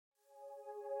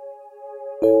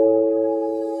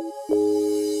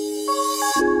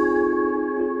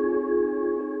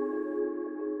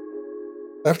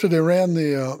After they ran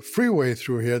the freeway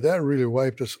through here, that really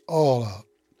wiped us all out.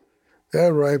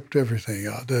 That wiped everything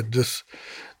out. That just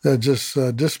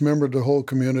dismembered the whole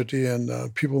community,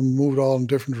 and people moved all in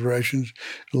different directions,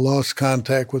 lost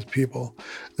contact with people.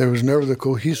 There was never the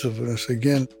cohesiveness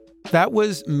again. That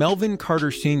was Melvin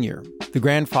Carter Sr., the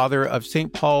grandfather of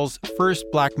St. Paul's first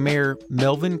black mayor,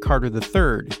 Melvin Carter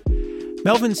III.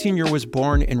 Melvin Sr. was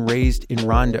born and raised in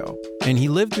Rondo, and he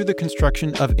lived through the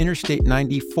construction of Interstate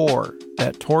 94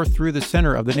 that tore through the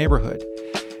center of the neighborhood.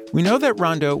 We know that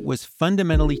Rondo was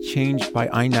fundamentally changed by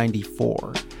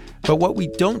I-94, but what we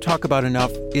don't talk about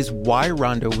enough is why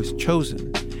Rondo was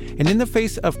chosen. And in the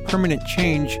face of permanent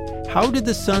change, how did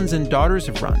the sons and daughters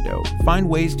of Rondo find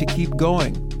ways to keep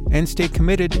going and stay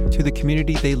committed to the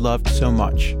community they loved so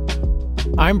much?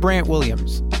 I'm Brant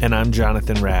Williams. And I'm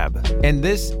Jonathan Rabb. And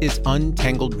this is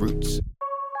Untangled Roots.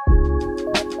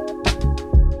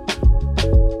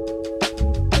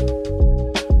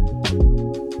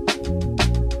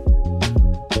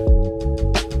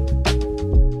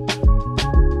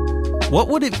 What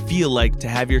would it feel like to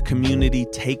have your community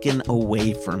taken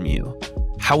away from you?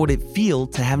 How would it feel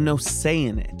to have no say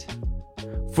in it?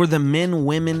 For the men,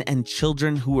 women, and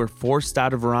children who were forced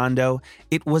out of Rondo,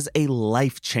 it was a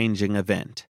life-changing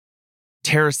event.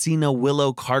 Teresina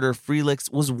Willow Carter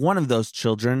Freelix was one of those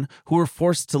children who were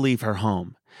forced to leave her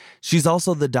home. She's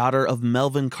also the daughter of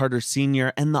Melvin Carter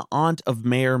Sr. and the aunt of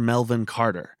Mayor Melvin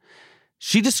Carter.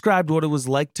 She described what it was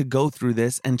like to go through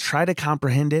this and try to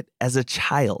comprehend it as a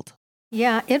child.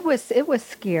 Yeah, it was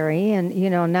scary, and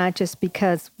not just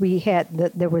because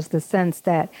there was the sense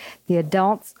that the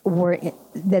adults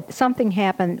that something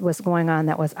was going on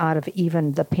that was out of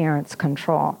even the parents'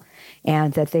 control,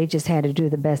 and that they just had to do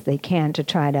the best they can to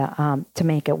try to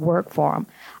make it work for them.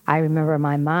 I remember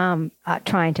my mom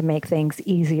trying to make things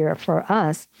easier for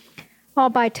us, all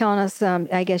by telling us,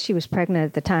 I guess she was pregnant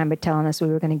at the time, but telling us we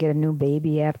were going to get a new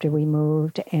baby after we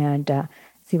moved, and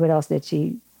see what else did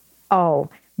she? Oh.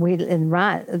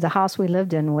 The house we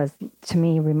lived in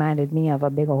reminded me of a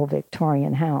big old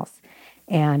Victorian house.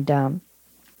 And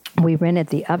we rented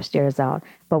the upstairs out,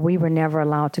 but we were never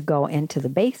allowed to go into the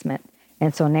basement.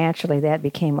 And so naturally that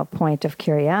became a point of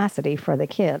curiosity for the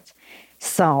kids.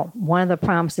 So one of the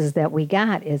promises that we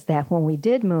got is that when we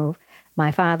did move,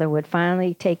 my father would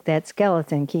finally take that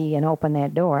skeleton key and open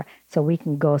that door so we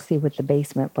can go see what the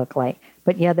basement looked like.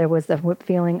 But yeah, there was the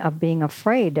feeling of being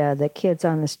afraid. The kids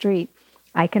on the street,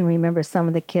 I can remember some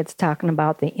of the kids talking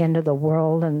about the end of the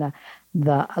world and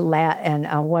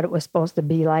what it was supposed to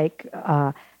be like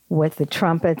with the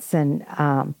trumpets and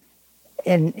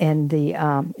in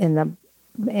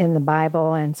the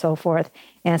Bible and so forth.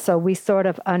 And so we sort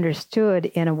of understood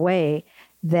in a way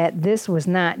that this was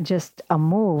not just a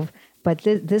move, but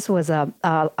this was an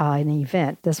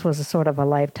event. This was a sort of a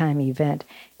lifetime event.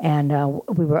 And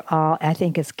we were all, I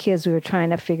think as kids, we were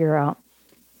trying to figure out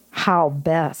how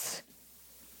best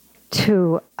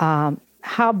to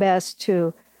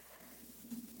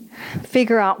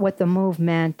figure out what the move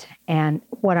meant and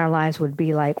what our lives would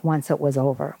be like once it was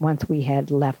over, once we had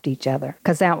left each other,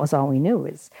 because that was all we knew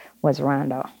was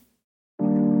Rondo.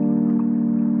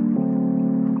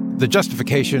 The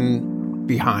justification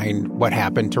behind what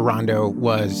happened to Rondo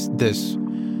was this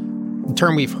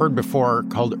term we've heard before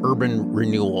called urban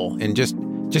renewal. And just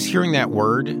hearing that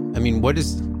word, I mean, what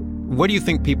do you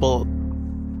think people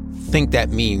think that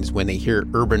means when they hear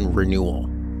urban renewal?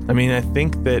 I mean, I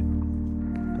think that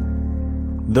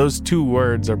those two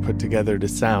words are put together to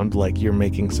sound like you're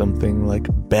making something like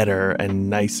better and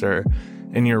nicer,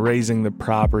 and you're raising the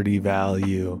property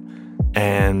value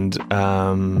and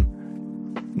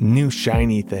new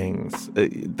shiny things.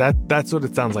 That's what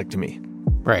it sounds like to me.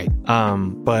 Right.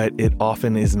 But it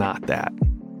often is not that.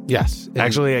 Yes.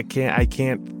 Actually, I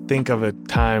can't think of a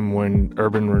time when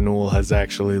urban renewal has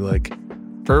actually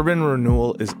urban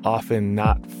renewal is often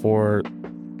not for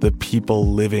the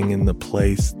people living in the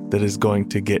place that is going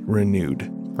to get renewed.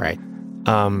 Right.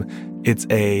 It's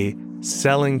a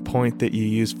selling point that you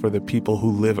use for the people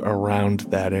who live around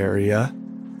that area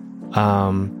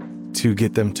to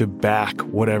get them to back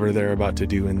whatever they're about to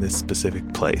do in this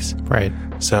specific place. Right.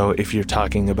 So if you're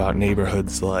talking about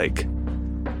neighborhoods like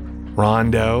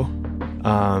Rondo,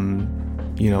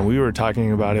 we were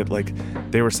talking about it like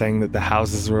they were saying that the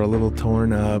houses were a little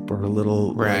torn up or a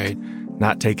little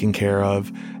not taken care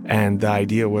of. And the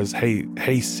idea was, hey,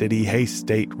 city, hey,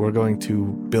 state, we're going to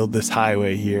build this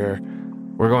highway here.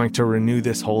 We're going to renew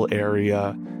this whole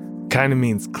area. Kind of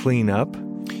means clean up.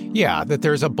 Yeah, that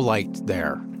there's a blight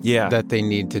there. Yeah. That they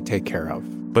need to take care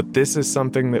of. But this is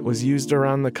something that was used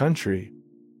around the country.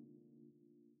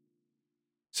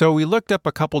 So we looked up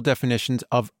a couple definitions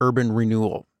of urban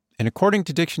renewal. And according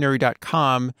to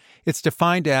dictionary.com, it's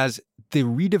defined as the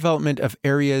redevelopment of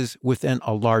areas within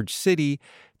a large city,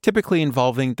 typically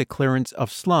involving the clearance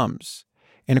of slums.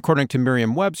 And according to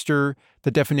Merriam-Webster,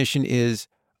 the definition is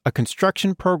a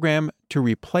construction program to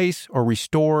replace or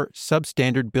restore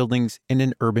substandard buildings in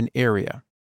an urban area.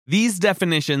 These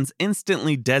definitions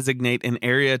instantly designate an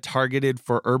area targeted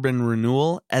for urban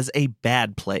renewal as a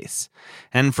bad place.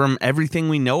 And from everything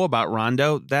we know about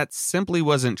Rondo, that simply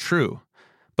wasn't true.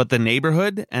 But the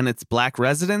neighborhood and its Black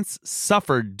residents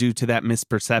suffered due to that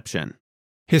misperception.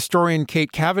 Historian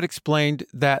Kate Cavett explained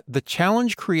that the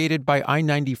challenge created by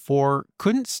I-94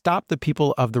 couldn't stop the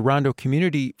people of the Rondo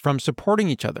community from supporting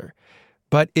each other,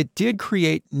 but it did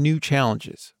create new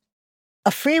challenges.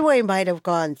 A freeway might have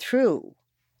gone through,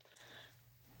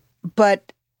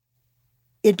 but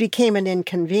it became an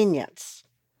inconvenience.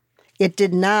 It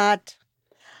did not,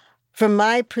 from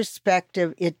my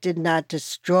perspective, it did not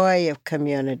destroy a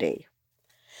community.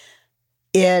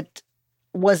 It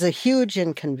was a huge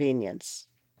inconvenience.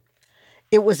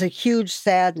 It was a huge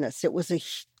sadness. It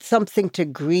was something to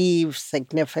grieve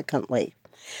significantly.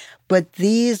 But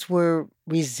these were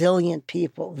resilient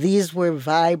people. These were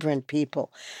vibrant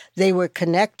people. They were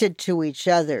connected to each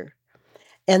other,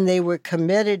 and they were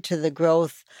committed to the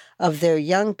growth of their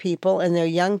young people, and their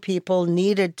young people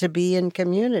needed to be in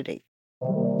community.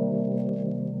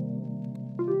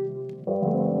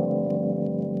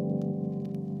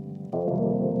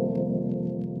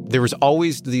 There was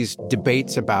always these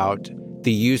debates about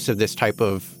the use of this type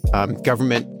of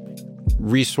government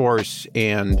resource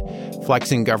and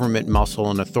flexing government muscle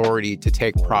and authority to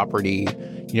take property,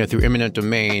 through eminent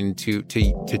domain to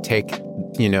take,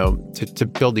 to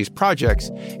build these projects.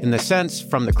 In the sense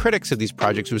from the critics of these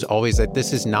projects was always that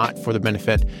this is not for the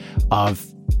benefit of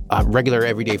regular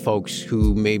everyday folks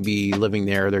who may be living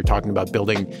there. They're talking about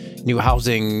building new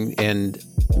housing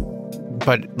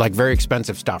but like very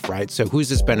expensive stuff, right? So who's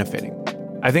this benefiting?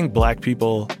 I think Black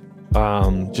people,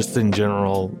 just in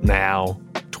general now,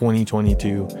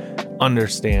 2022,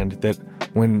 understand that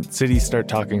when cities start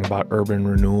talking about urban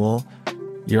renewal,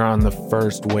 you're on the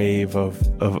first wave of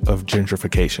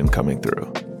gentrification coming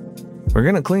through. We're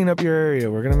going to clean up your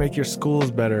area. We're going to make your schools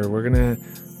better. We're going to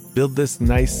build this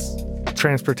nice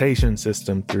transportation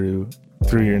system through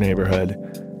your neighborhood.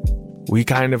 We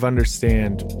kind of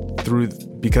understand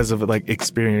because of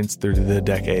experience through the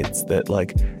decades that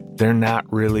they're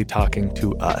not really talking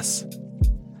to us,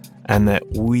 and that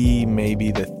we may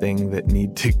be the thing that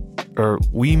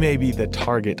we may be the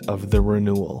target of the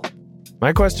renewal.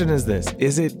 My question is this: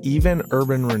 is it even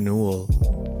urban renewal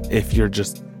if you're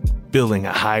just building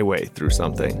a highway through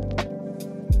something?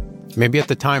 Maybe at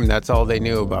the time that's all they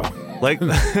knew about.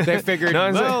 They figured,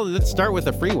 let's start with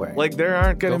the freeway. There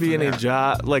aren't going to be any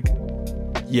jobs.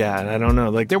 Yeah, I don't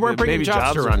know. They weren't bringing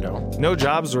jobs to Rondo. No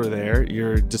jobs were there.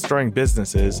 You're destroying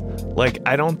businesses.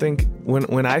 I don't think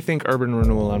when I think urban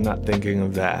renewal, I'm not thinking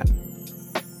of that.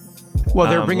 Well,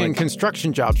 they're bringing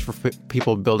construction jobs for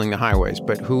people building the highways,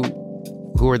 but who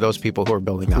are those people who are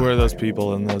building the highways? Who are those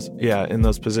people in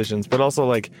those positions? But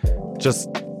also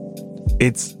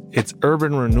it's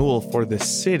urban renewal for the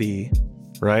city,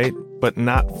 right? But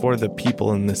not for the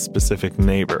people in this specific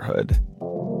neighborhood.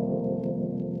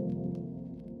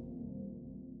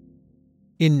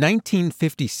 In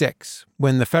 1956,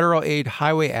 when the Federal Aid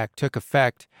Highway Act took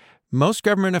effect, most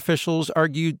government officials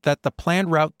argued that the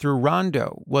planned route through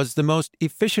Rondo was the most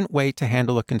efficient way to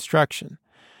handle the construction.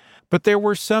 But there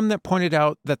were some that pointed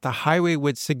out that the highway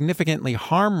would significantly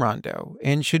harm Rondo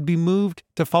and should be moved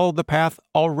to follow the path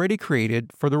already created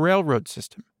for the railroad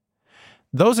system.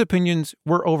 Those opinions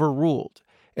were overruled,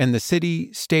 and the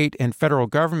city, state, and federal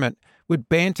government would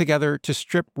band together to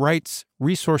strip rights,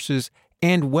 resources,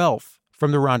 and wealth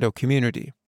from the Rondo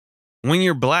community. When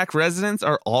your Black residents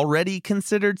are already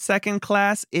considered second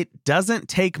class, it doesn't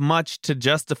take much to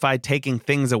justify taking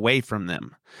things away from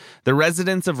them. The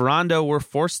residents of Rondo were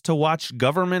forced to watch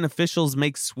government officials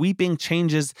make sweeping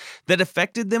changes that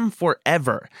affected them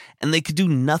forever, and they could do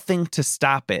nothing to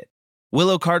stop it.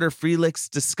 Willow Carter Freelix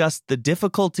discussed the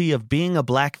difficulty of being a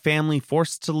Black family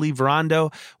forced to leave Rondo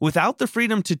without the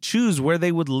freedom to choose where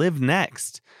they would live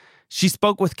next. She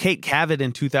spoke with Kate Cavett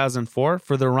in 2004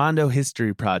 for the Rondo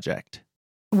History Project.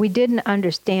 We didn't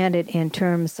understand it in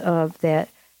terms of that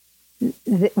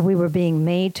we were being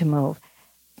made to move,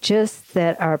 just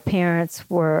that our parents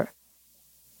were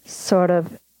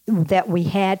that we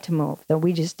had to move, that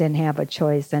we just didn't have a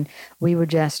choice, and we were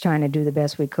just trying to do the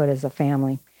best we could as a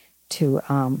family to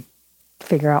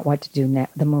figure out what to do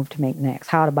the move to make next,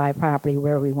 how to buy property,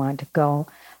 where we wanted to go,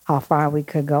 how far we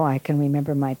could go. I can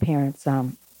remember my parents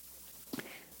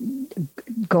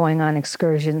going on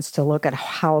excursions to look at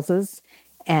houses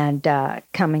and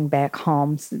coming back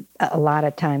home a lot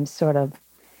of times sort of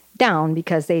down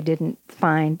because they didn't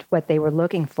find what they were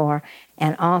looking for.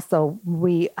 And also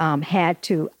we had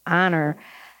to honor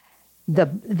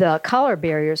the color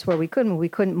barriers where we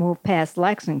couldn't move past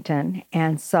Lexington.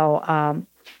 And so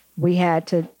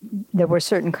there were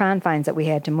certain confines that we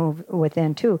had to move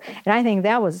within too. And I think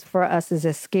that was for us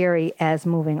as scary as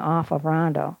moving off of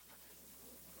Rondo.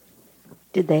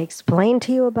 Did they explain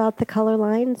to you about the color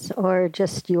lines, or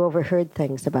just you overheard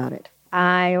things about it?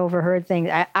 I overheard things.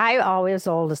 I always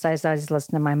oldest. I always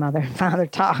listened to my mother and father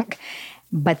talk,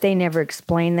 but they never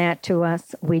explained that to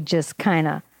us. We just kind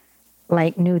of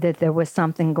knew that there was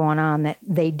something going on that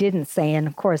they didn't say, and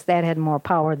of course that had more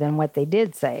power than what they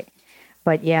did say.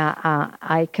 But yeah,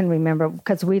 I can remember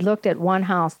because we looked at one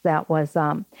house that was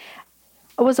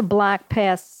it was a block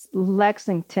past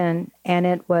Lexington, and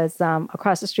it was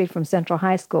across the street from Central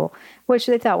High School, which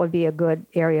they thought would be a good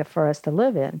area for us to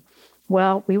live in.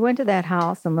 Well, we went to that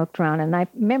house and looked around, and I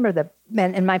remember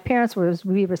and my parents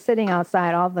we were sitting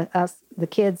outside, all the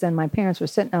kids and my parents were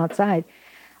sitting outside.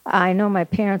 I know my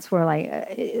parents were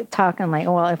talking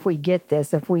well, if we get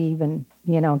this, if we even,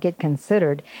 get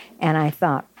considered. And I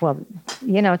thought, well,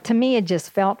 to me, it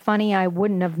just felt funny. I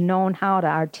wouldn't have known how to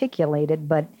articulate it,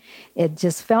 but it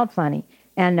just felt funny.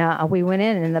 And we went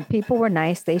in, and the people were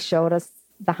nice. They showed us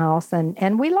the house,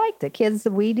 and we liked it. Kids,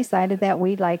 we decided that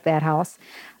we liked that house.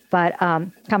 But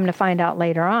come to find out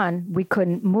later on, we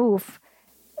couldn't move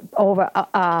over.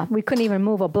 We couldn't even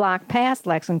move a block past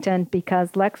Lexington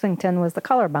because Lexington was the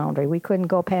color boundary. We couldn't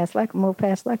go move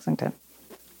past Lexington.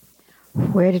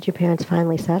 Where did your parents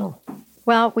finally settle?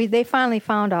 Well, they finally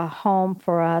found a home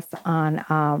for us on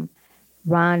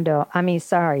on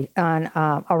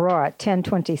Aurora,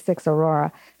 1026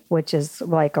 Aurora, which is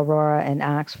like Aurora and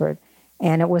Oxford.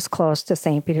 And it was close to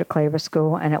St. Peter Claver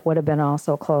School, and it would have been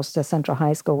also close to Central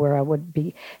High School where I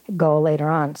would go later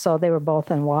on. So they were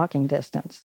both in walking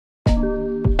distance.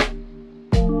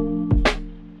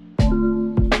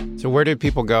 So where did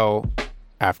people go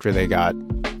after they got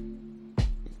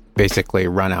basically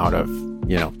run out of,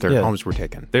 their homes were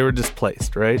taken? They were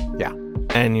displaced, right? Yeah.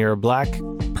 And you're a black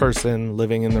person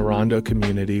living in the Rondo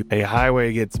community. A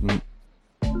highway gets,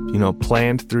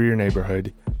 planned through your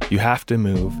neighborhood. You have to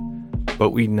move.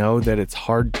 But we know that it's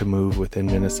hard to move within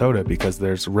Minnesota because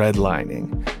there's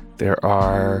redlining. There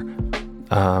are,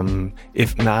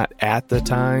 if not at the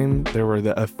time, there were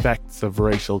the effects of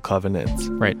racial covenants.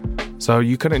 Right. So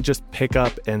you couldn't just pick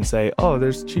up and say, oh,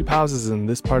 there's cheap houses in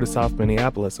this part of South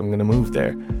Minneapolis, I'm going to move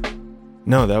there.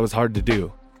 No, that was hard to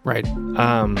do. Right.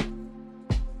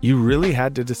 You really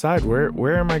had to decide,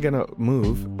 where am I going to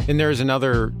move? And there's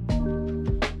another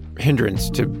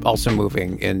hindrance to also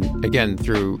moving, and again,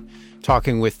 through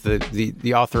talking with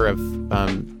the author of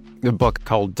the book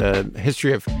called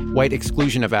History of White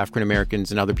Exclusion of African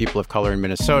Americans and Other People of Color in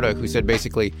Minnesota, who said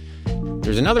basically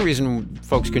there's another reason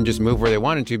folks can just move where they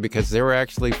wanted to, because they were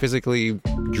actually physically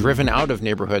driven out of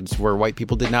neighborhoods where white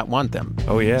people did not want them.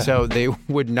 Oh, yeah. So they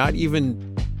would not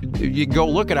even, you go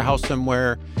look at a house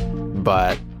somewhere,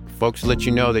 but folks let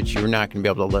you know that you're not going to be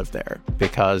able to live there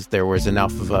because there was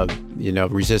enough of a,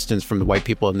 resistance from the white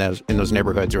people in those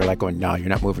neighborhoods who were going, no, you're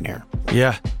not moving here.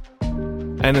 Yeah.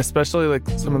 And especially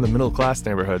some of the middle class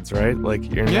neighborhoods, right?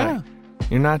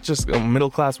 You're not just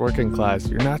middle class, working class.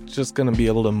 You're not just going to be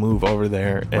able to move over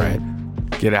there and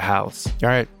get a house. All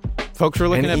right. Folks were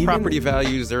looking at property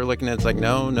values. They're looking at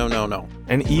no.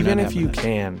 And even if you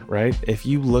can, right? If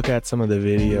you look at some of the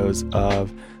videos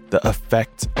of the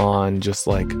effect on just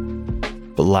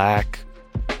black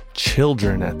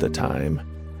children at the time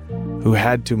who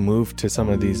had to move to some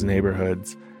of these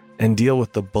neighborhoods and deal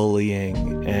with the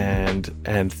bullying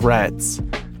and threats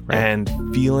and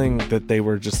feeling that they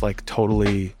were just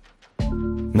totally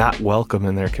not welcome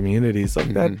in their communities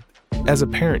that. As a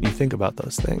parent, you think about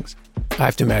those things. I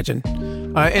have to imagine.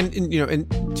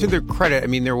 And to their credit,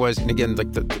 there was, and again,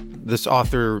 this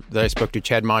author that I spoke to,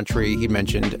 Chad Montre, he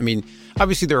mentioned,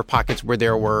 obviously there were pockets where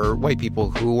there were white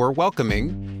people who were welcoming,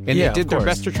 and they did their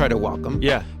best to try to welcome.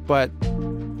 Yeah. But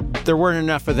there weren't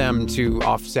enough of them to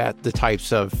offset the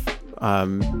types of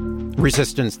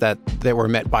resistance that were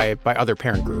met by other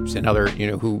parent groups and other,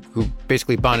 who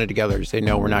basically bonded together to say,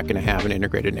 no, we're not going to have an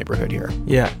integrated neighborhood here.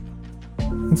 Yeah.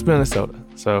 It's Minnesota.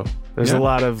 So there's a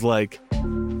lot of I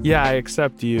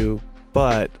accept you,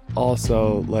 but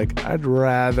also I'd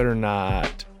rather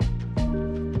not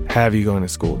have you going to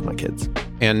school with my kids.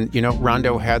 And,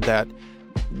 Rondo had that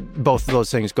both of those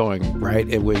things going, right?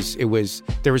 There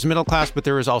was middle class, but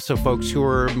there was also folks who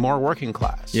were more working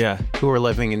class, who were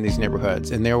living in these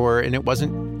neighborhoods, and it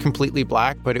wasn't completely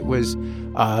black, but it was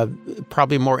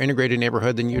probably a more integrated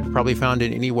neighborhood than you'd probably found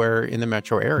in anywhere in the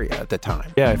metro area at the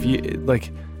time. Yeah, if you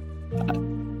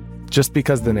just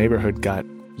because the neighborhood got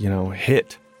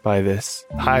hit by this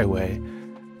highway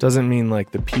doesn't mean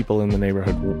the people in the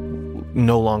neighborhood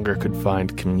no longer could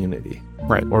find community,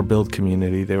 right, or build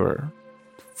community. They were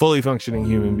fully functioning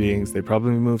human beings. They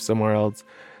probably moved somewhere else.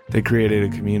 They created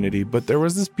a community, but there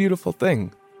was this beautiful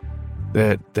thing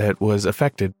that was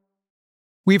affected.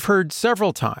 We've heard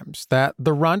several times that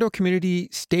the Rondo community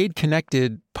stayed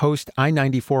connected post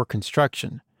I-94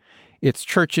 construction. Its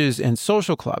churches and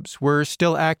social clubs were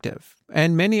still active,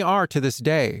 and many are to this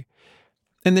day.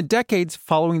 In the decades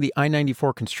following the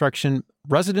I-94 construction,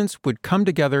 residents would come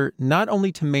together not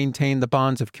only to maintain the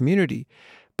bonds of community,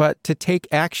 but to take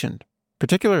action,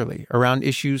 particularly around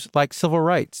issues like civil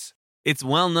rights. It's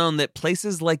well known that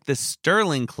places like the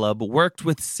Sterling Club worked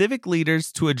with civic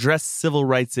leaders to address civil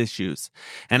rights issues,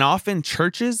 and often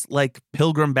churches like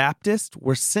Pilgrim Baptist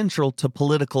were central to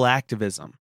political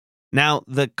activism. Now,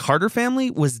 the Carter family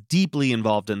was deeply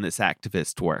involved in this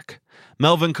activist work.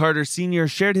 Melvin Carter Sr.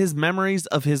 shared his memories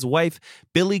of his wife,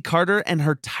 Billie Carter, and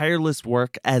her tireless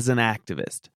work as an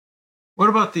activist. What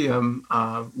about the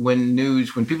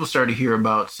when people started to hear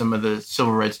about some of the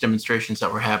civil rights demonstrations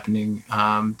that were happening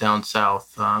down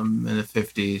south in the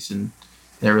 50s and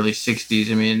the early 60s?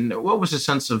 I mean, what was the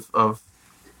sense of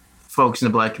folks in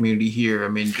the Black community here? I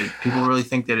mean, did people really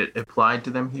think that it applied to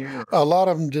them here? A lot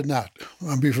of them did not.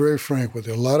 I'll be very frank with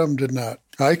you. A lot of them did not.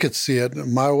 I could see it.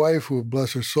 My wife, who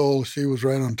bless her soul, she was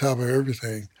right on top of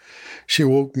everything. She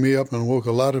woke me up and woke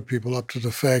a lot of people up to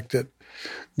the fact that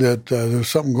there's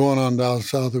something going on down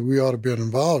south that we ought to be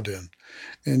involved in,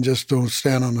 and just don't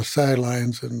stand on the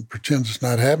sidelines and pretend it's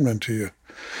not happening to you.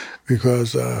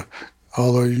 Because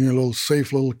although you're in your little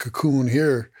safe little cocoon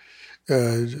here,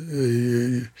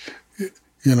 it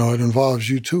involves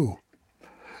you too.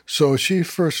 So she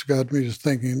first got me to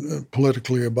thinking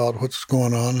politically about what's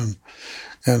going on,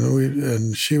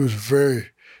 and she was very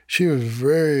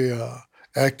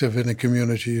active in the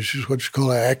community. She's what you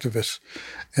call an activist,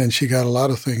 and she got a lot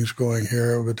of things going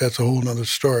here, but that's a whole nother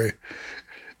story.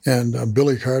 And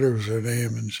Billie Carter was her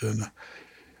name, and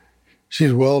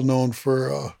she's well known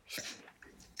for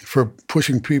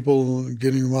pushing people and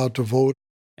getting them out to vote.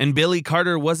 And Billie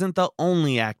Carter wasn't the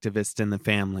only activist in the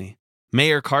family.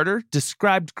 Mayor Carter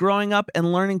described growing up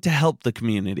and learning to help the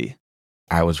community.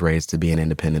 I was raised to be an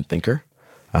independent thinker.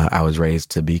 I was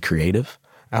raised to be creative.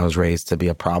 I was raised to be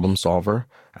a problem solver.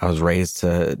 I was raised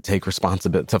to take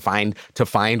responsibility, to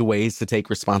find ways to take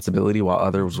responsibility while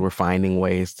others were finding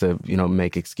ways to,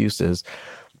 make excuses.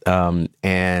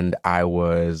 And I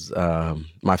was,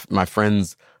 my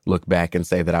friends look back and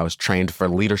say that I was trained for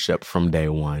leadership from day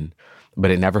one, but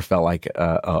it never felt like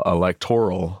a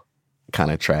electoral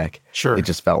kind of track. Sure. It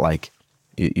just felt like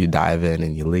you dive in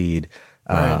and you lead.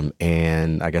 Right.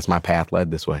 And I guess my path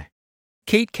led this way.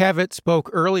 Kate Cavett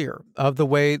spoke earlier of the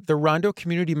way the Rondo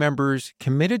community members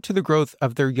committed to the growth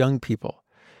of their young people.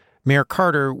 Mayor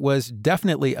Carter was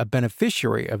definitely a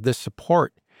beneficiary of this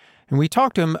support, and we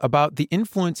talked to him about the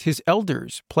influence his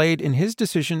elders played in his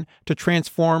decision to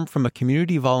transform from a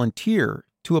community volunteer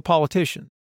to a politician.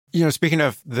 Speaking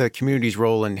of the community's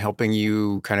role in helping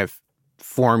you kind of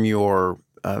form your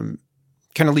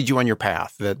kind of lead you on your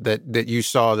path, that you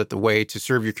saw that the way to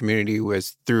serve your community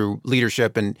was through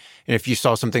leadership, and if you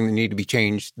saw something that needed to be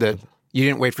changed, that you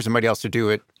didn't wait for somebody else to do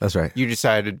it. That's right. You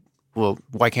decided, well,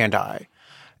 why can't I?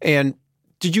 And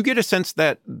did you get a sense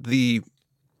that you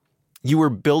were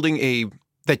building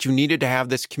that you needed to have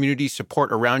this community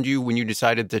support around you when you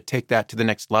decided to take that to the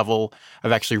next level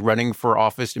of actually running for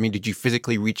office? I mean, did you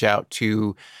physically reach out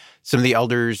to some of the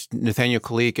elders, Nathaniel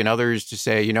Kalik and others, to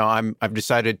say, I've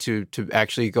decided to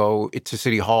actually go to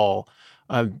City Hall?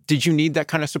 Did you need that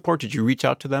kind of support? Did you reach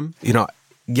out to them?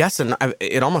 Yes, and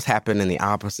it almost happened in the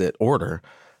opposite order.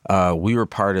 We were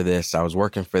part of this. I was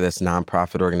working for this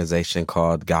nonprofit organization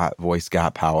called Got Voice,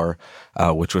 Got Power,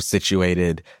 which was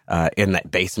situated in that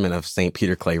basement of St.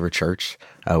 Peter Claver Church,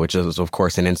 which is, of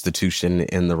course, an institution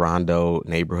in the Rondo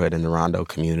neighborhood, in the Rondo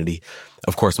community.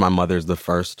 Of course, my mother's the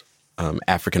first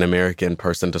African-American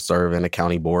person to serve in a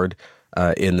county board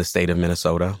in the state of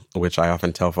Minnesota, which I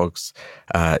often tell folks,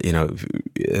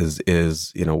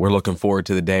 is we're looking forward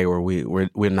to the day where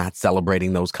we're not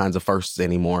celebrating those kinds of firsts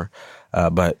anymore.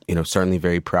 But certainly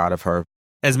very proud of her.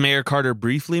 As Mayor Carter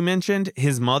briefly mentioned,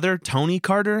 his mother, Toni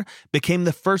Carter, became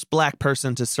the first Black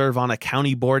person to serve on a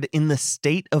county board in the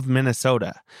state of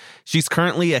Minnesota. She's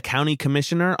currently a county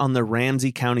commissioner on the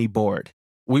Ramsey County Board.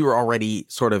 We were already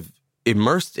sort of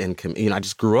immersed in, I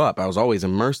just grew up. I was always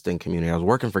immersed in community. I was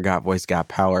working for Got Voice, Got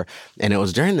Power. And it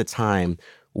was during the time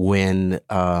when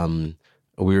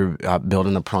we were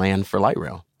building a plan for light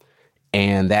rail.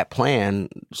 And that plan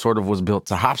sort of was built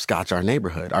to hopscotch our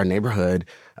neighborhood. Our neighborhood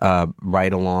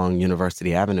right along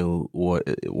University Avenue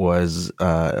was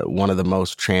one of the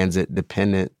most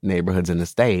transit-dependent neighborhoods in the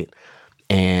state.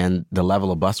 And the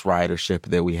level of bus ridership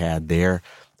that we had there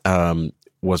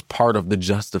was part of the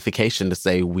justification to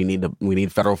say we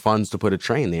need federal funds to put a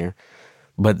train there.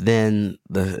 But then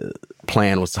the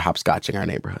plan was to hopscotching our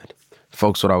neighborhood.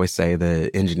 Folks would always say,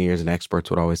 the engineers and experts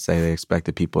would always say they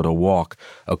expected people to walk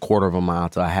a quarter of a mile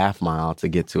to a half mile to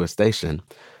get to a station.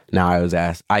 Now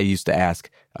I used to ask,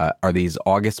 are these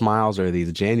August miles or are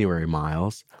these January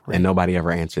miles? Right. And nobody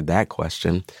ever answered that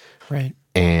question. Right.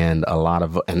 And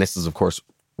and this is of course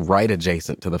right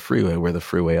adjacent to the freeway, where the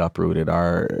freeway uprooted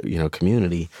our,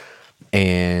 community.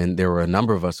 And there were a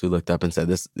number of us who looked up and said,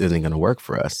 this isn't going to work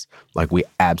for us. Like, we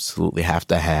absolutely have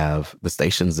to have the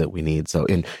stations that we need. So,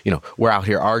 we're out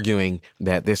here arguing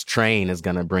that this train is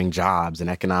going to bring jobs and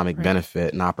economic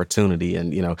benefit and opportunity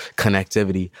and,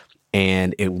 connectivity.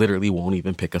 And it literally won't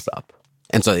even pick us up.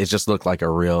 And so it just looked like a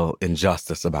real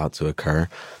injustice about to occur.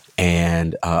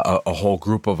 And a whole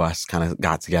group of us kind of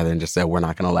got together and just said, we're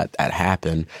not going to let that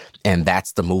happen. And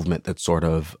that's the movement that sort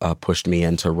of pushed me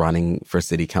into running for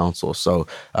city council. So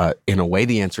in a way,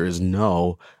 the answer is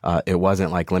no. It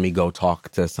wasn't like, let me go talk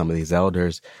to some of these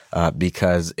elders,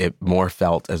 because it more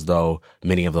felt as though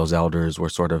many of those elders were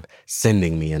sort of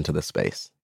sending me into the space.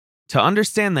 To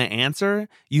understand the answer,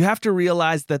 you have to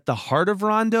realize that the heart of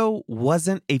Rondo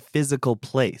wasn't a physical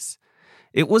place.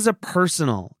 It was a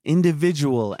personal,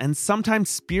 individual, and sometimes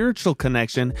spiritual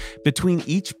connection between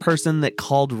each person that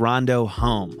called Rondo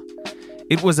home.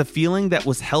 It was a feeling that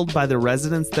was held by the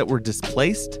residents that were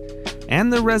displaced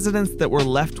and the residents that were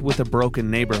left with a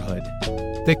broken neighborhood.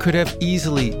 They could have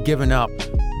easily given up,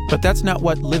 but that's not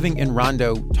what living in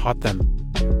Rondo taught them.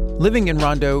 Living in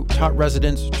Rondo taught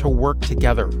residents to work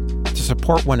together, to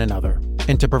support one another,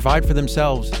 and to provide for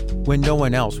themselves when no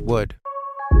one else would.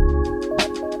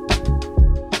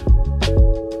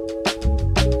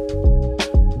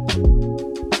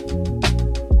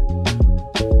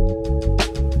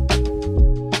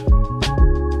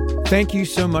 Thank you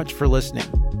so much for listening.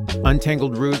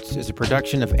 Untangled Roots is a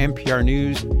production of NPR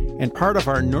News and part of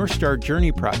our North Star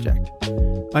Journey project.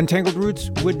 Untangled Roots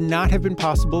would not have been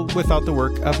possible without the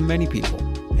work of many people,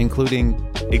 including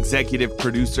executive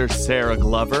producer Sarah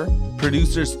Glover,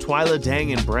 producers Twyla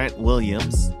Dang and Brant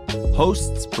Williams,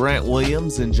 hosts Brant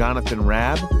Williams and Jonathan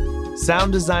Rabb,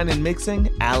 sound design and mixing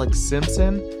Alex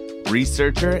Simpson,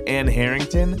 researcher Ann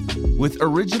Harrington, with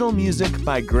original music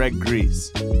by Greg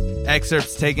Grease.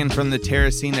 Excerpts taken from the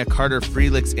Teresina Carter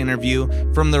Freelix interview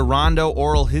from the Rondo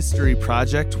Oral History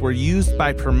Project were used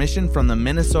by permission from the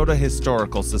Minnesota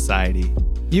Historical Society.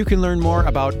 You can learn more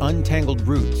about Untangled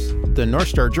Roots, the North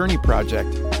Star Journey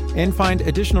Project, and find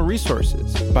additional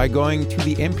resources by going to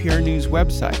the NPR News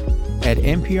website at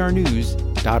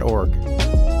nprnews.org.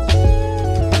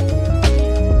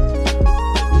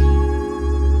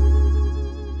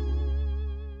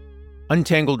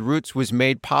 Untangled Roots was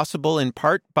made possible in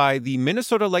part by the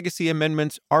Minnesota Legacy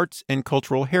Amendment's Arts and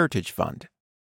Cultural Heritage Fund.